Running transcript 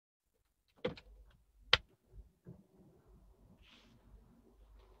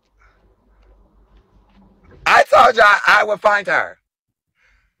told you I would find her.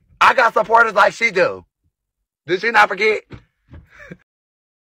 I got supporters like she do. Did she not forget?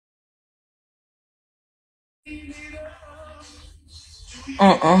 He's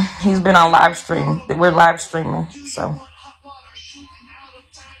been on live stream. We're live streaming, so.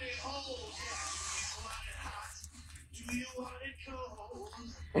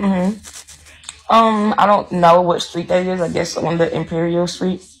 I don't know what street that is. I guess on the Imperial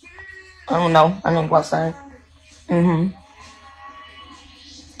Street. I don't know. I didn't go outside. I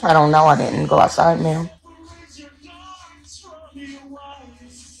don't know. I didn't go outside, ma'am.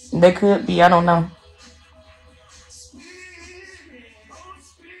 They could be. I don't know.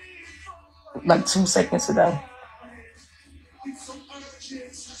 Like 2 seconds ago.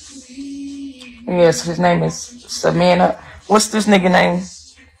 Yes, his name is Savanna. What's this nigga name?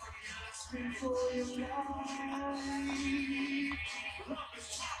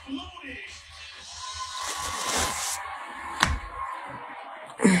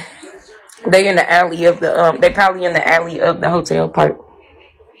 They in the alley of the they probably in the alley of the hotel part.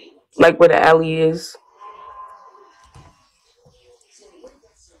 Like where the alley is.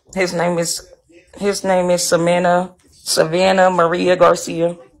 His name is Savannah Maria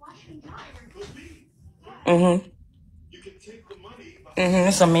Garcia.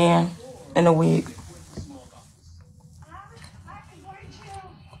 It's a man in a wig.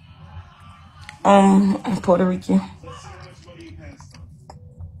 Puerto Rican.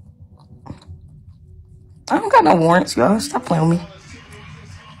 I don't got no warrants, y'all. Stop playing with me.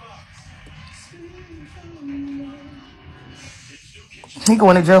 He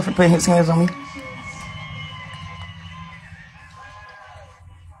going to jail for putting his hands on me.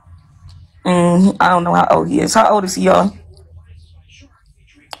 I don't know how old he is. How old is he, y'all?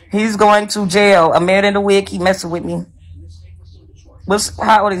 He's going to jail. A man in a wig, he messing with me.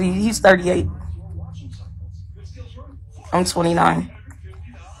 How old is he? He's 38. I'm 29.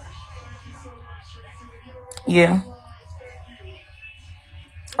 Yeah.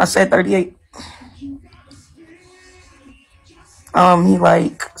 I said 38. He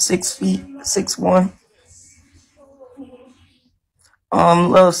like 6 feet, 6'1".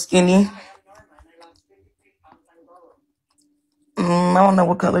 Little skinny. I don't know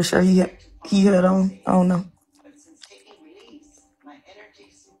what color shirt he had on. I don't know.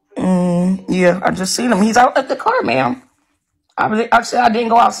 Yeah, I just seen him. He's out at the car, ma'am. I said I didn't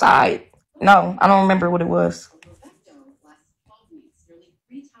go outside. No, I don't remember what it was.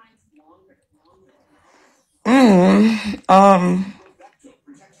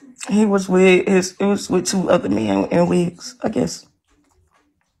 He was with it was with 2 other men in wigs, I guess.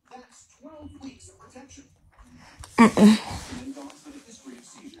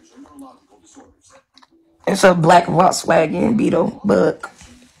 It's a black Volkswagen Beetle bug.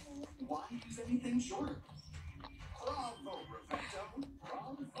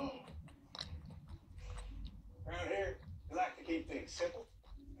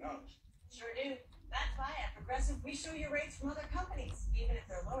 We show you rates from other companies, even if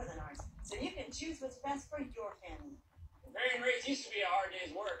they're lower than ours, so you can choose what's best for your family. Varying rates used to be a hard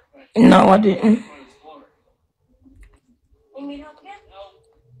day's work, but no, I didn't. You mean help again? No.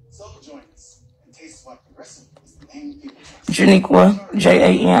 So join us and taste what Progressive is the name people trust. Janiqua,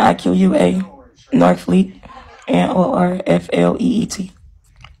 Janiqua, Northfleet, Norfleet.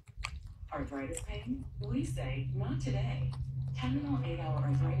 Arthritis pain? We say not today. Tylenol 8-hour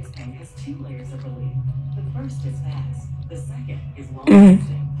arthritis pain has 2 layers of relief. The first is fast. The second is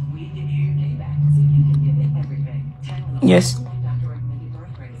long-lasting. We give you your day back so you can give it everything. Tylenol. Yes. Doctor recommended for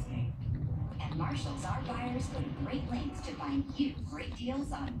arthritis pain. At Marshalls, our buyers go to great lengths to find you great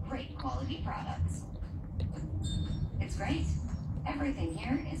deals on great quality products. It's great. Everything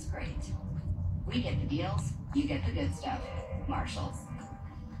here is great. We get the deals, you get the good stuff. Marshalls.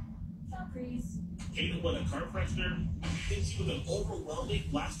 Hate it when a car freshener hits you with an overwhelming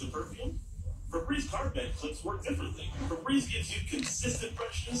blast of perfume? Febreze car bed clips work differently. Febreze gives you consistent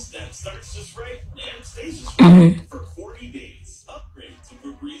freshness that starts just right and stays just right for 40 days. Upgrade to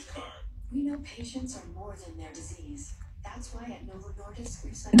Febreze car. We know patients are more than their disease. That's why at Novo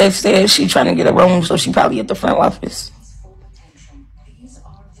Nordisk, They said she trying to get a room, so she probably at the front office. full attention. These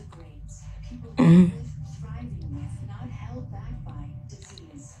are the grades. People live, thriving with, not held back by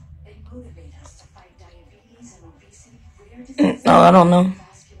disease. They motivate us to fight diabetes and obesity, rare diseases, No, I don't know.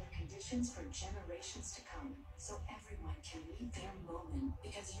 vascular conditions for generations to come. So everyone can meet their moment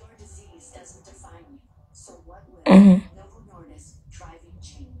because your disease doesn't define you. So what will Novo Nordisk driving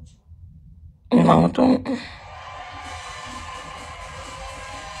change? No, I don't.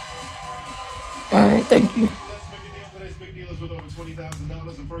 All right, thank you. Today's big deal is with over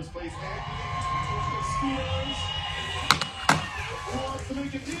 $20,000 in first place.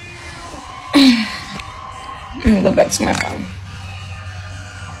 I'm gonna go back to my phone.